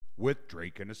With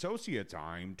Drake Associates,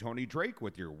 I'm Tony Drake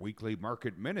with your weekly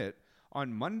market minute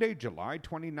on Monday, July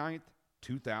 29th,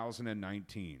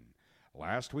 2019.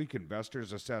 Last week,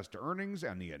 investors assessed earnings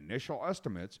and the initial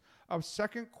estimates of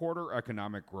second quarter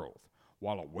economic growth,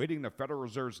 while awaiting the Federal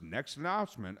Reserve's next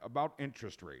announcement about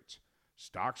interest rates.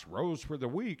 Stocks rose for the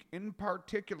week, in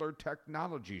particular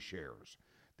technology shares.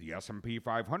 The S&P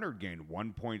 500 gained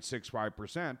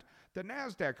 1.65%, the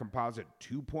Nasdaq Composite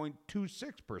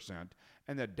 2.26%,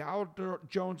 and the Dow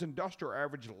Jones Industrial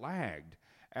Average lagged,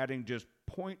 adding just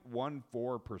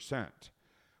 0.14%.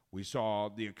 We saw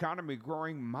the economy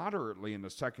growing moderately in the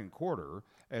second quarter,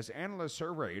 as analysts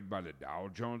surveyed by the Dow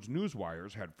Jones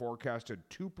Newswires had forecasted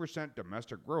 2%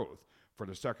 domestic growth for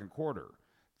the second quarter.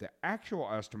 The actual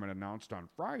estimate announced on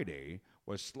Friday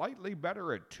was slightly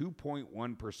better at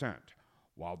 2.1%.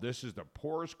 While this is the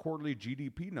poorest quarterly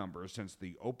GDP number since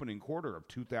the opening quarter of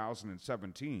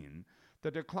 2017,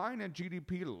 the decline in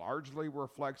GDP largely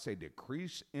reflects a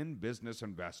decrease in business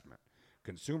investment.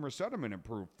 Consumer sentiment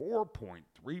improved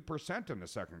 4.3% in the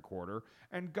second quarter,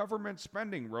 and government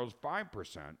spending rose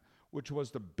 5%, which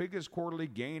was the biggest quarterly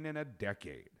gain in a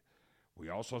decade. We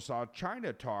also saw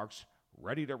China talks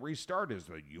ready to restart as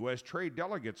the U.S. trade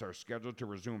delegates are scheduled to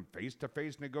resume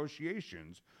face-to-face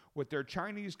negotiations with their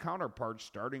Chinese counterparts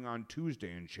starting on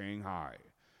Tuesday in Shanghai.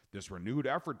 This renewed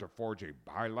effort to forge a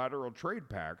bilateral trade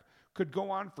pact could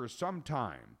go on for some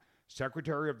time.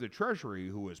 Secretary of the Treasury,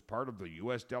 who is part of the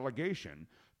U.S. delegation,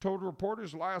 told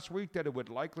reporters last week that it would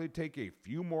likely take a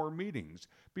few more meetings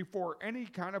before any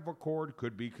kind of accord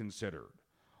could be considered.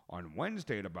 On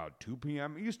Wednesday at about 2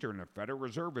 p.m. Eastern, the Federal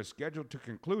Reserve is scheduled to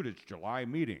conclude its July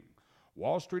meeting.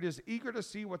 Wall Street is eager to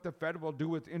see what the Fed will do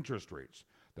with interest rates.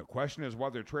 The question is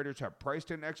whether traders have priced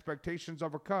in expectations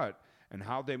of a cut and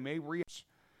how they may react.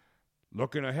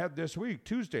 Looking ahead this week,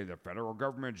 Tuesday, the federal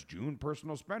government's June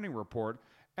personal spending report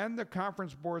and the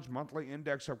Conference Board's monthly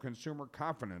index of consumer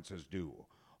confidence is due.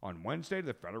 On Wednesday,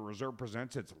 the Federal Reserve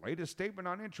presents its latest statement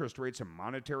on interest rates and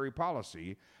monetary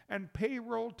policy, and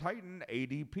payroll titan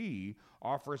ADP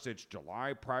offers its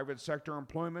July private sector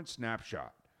employment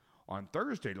snapshot. On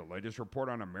Thursday, the latest report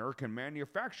on American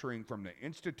manufacturing from the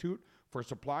Institute for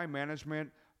Supply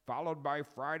Management, followed by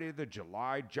Friday, the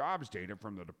July jobs data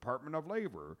from the Department of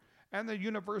Labor, and the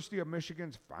University of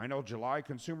Michigan's final July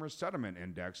Consumer Sentiment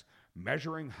Index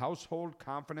measuring household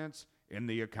confidence in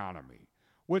the economy.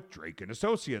 With Drake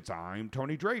Associates, I'm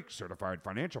Tony Drake, Certified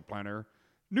Financial Planner,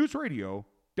 News Radio,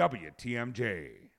 WTMJ.